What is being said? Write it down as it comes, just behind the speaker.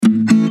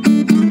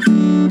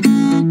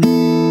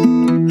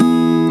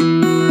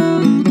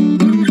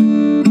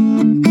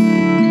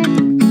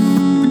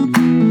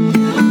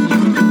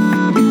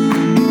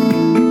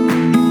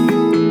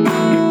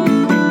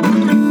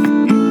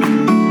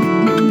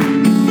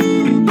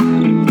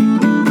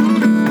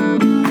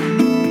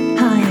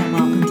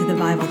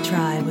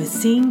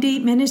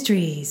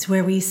Mysteries,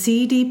 where we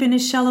see deep in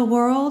His shallow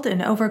world and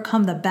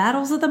overcome the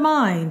battles of the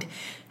mind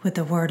with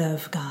the Word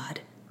of God.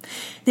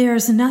 There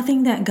is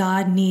nothing that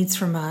God needs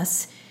from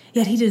us,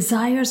 yet He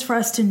desires for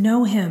us to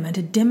know Him and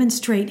to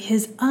demonstrate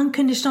His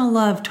unconditional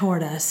love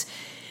toward us.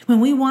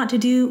 When we want to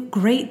do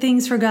great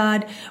things for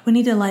God, we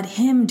need to let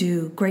Him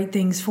do great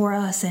things for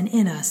us and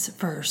in us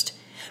first.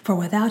 For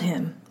without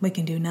Him, we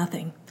can do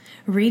nothing.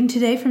 Reading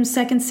today from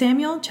 2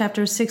 Samuel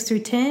chapters 6 through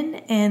 10,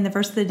 and the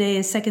verse of the day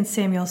is 2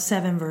 Samuel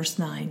 7 verse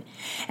 9.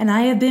 And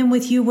I have been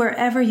with you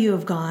wherever you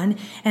have gone,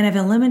 and have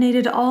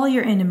eliminated all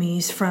your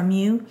enemies from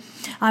you.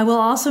 I will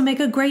also make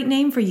a great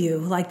name for you,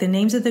 like the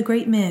names of the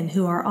great men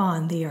who are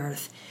on the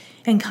earth.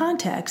 In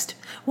context,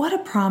 what a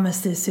promise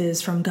this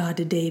is from God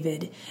to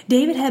David.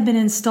 David had been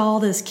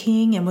installed as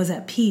king and was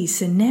at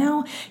peace, and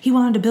now he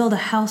wanted to build a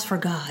house for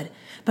God.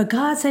 But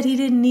God said He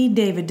didn't need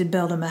David to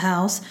build him a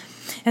house.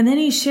 And then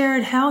He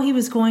shared how He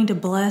was going to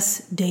bless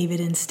David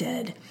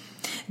instead.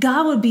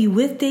 God would be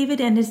with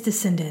David and his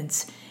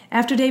descendants.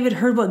 After David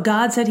heard what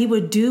God said He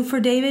would do for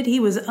David, he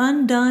was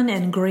undone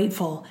and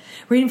grateful.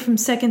 Reading from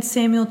 2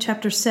 Samuel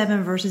chapter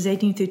 7, verses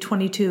 18 through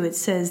 22, it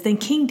says, Then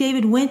King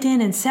David went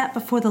in and sat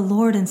before the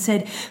Lord and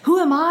said, Who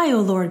am I, O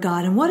Lord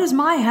God, and what is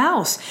my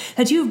house,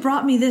 that you have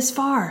brought me this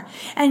far?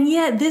 And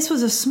yet this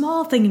was a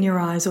small thing in your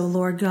eyes, O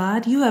Lord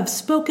God. You have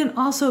spoken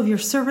also of your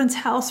servant's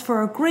house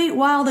for a great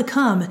while to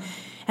come.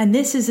 And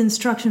this is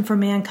instruction for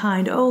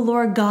mankind, O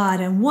Lord God.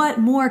 And what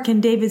more can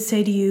David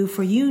say to you?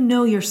 For you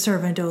know your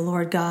servant, O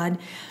Lord God.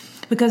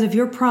 Because of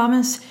your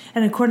promise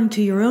and according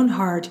to your own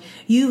heart,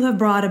 you have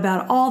brought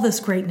about all this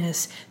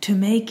greatness to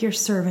make your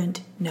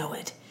servant know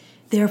it.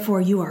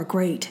 Therefore you are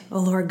great, O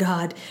Lord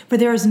God, for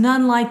there is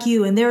none like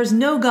you, and there is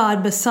no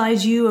God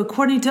besides you,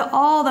 according to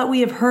all that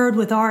we have heard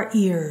with our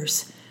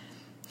ears.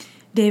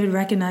 David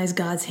recognized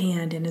God's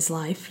hand in his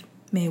life.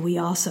 May we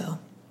also.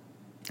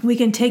 We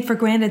can take for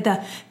granted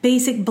the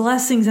basic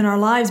blessings in our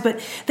lives,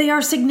 but they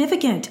are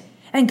significant.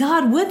 And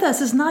God with us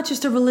is not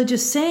just a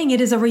religious saying.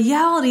 It is a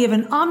reality of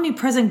an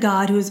omnipresent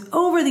God who is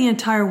over the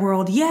entire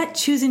world, yet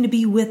choosing to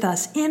be with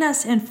us, in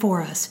us, and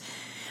for us.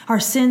 Our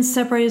sins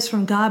separate us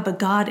from God, but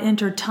God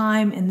entered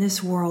time in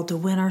this world to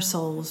win our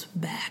souls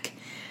back.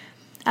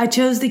 I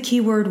chose the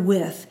key word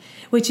with,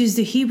 which is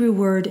the Hebrew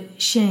word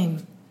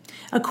shem.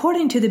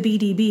 According to the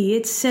BDB,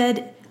 it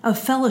said of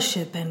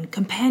fellowship and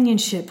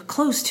companionship,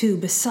 close to,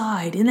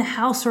 beside, in the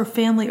house or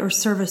family or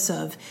service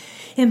of,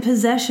 in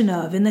possession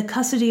of, in the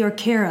custody or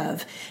care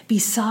of,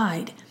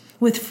 beside,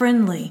 with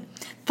friendly,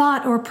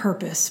 thought or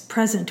purpose,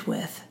 present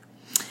with.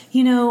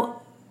 You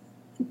know,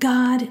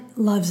 God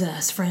loves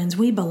us, friends.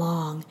 We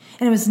belong.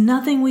 And it was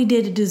nothing we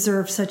did to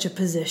deserve such a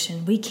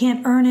position. We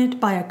can't earn it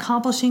by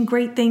accomplishing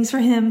great things for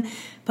Him,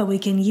 but we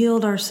can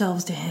yield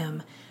ourselves to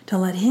Him, to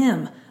let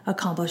Him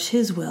accomplish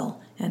His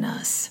will in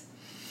us.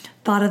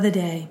 Thought of the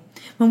day.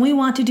 When we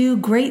want to do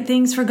great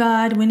things for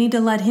God, we need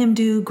to let Him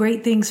do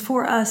great things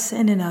for us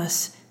and in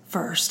us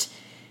first.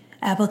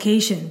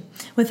 Application.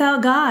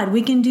 Without God,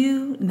 we can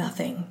do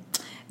nothing.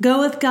 Go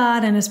with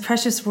God and His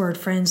precious word,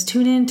 friends.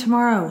 Tune in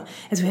tomorrow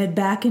as we head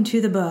back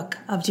into the book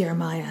of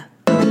Jeremiah.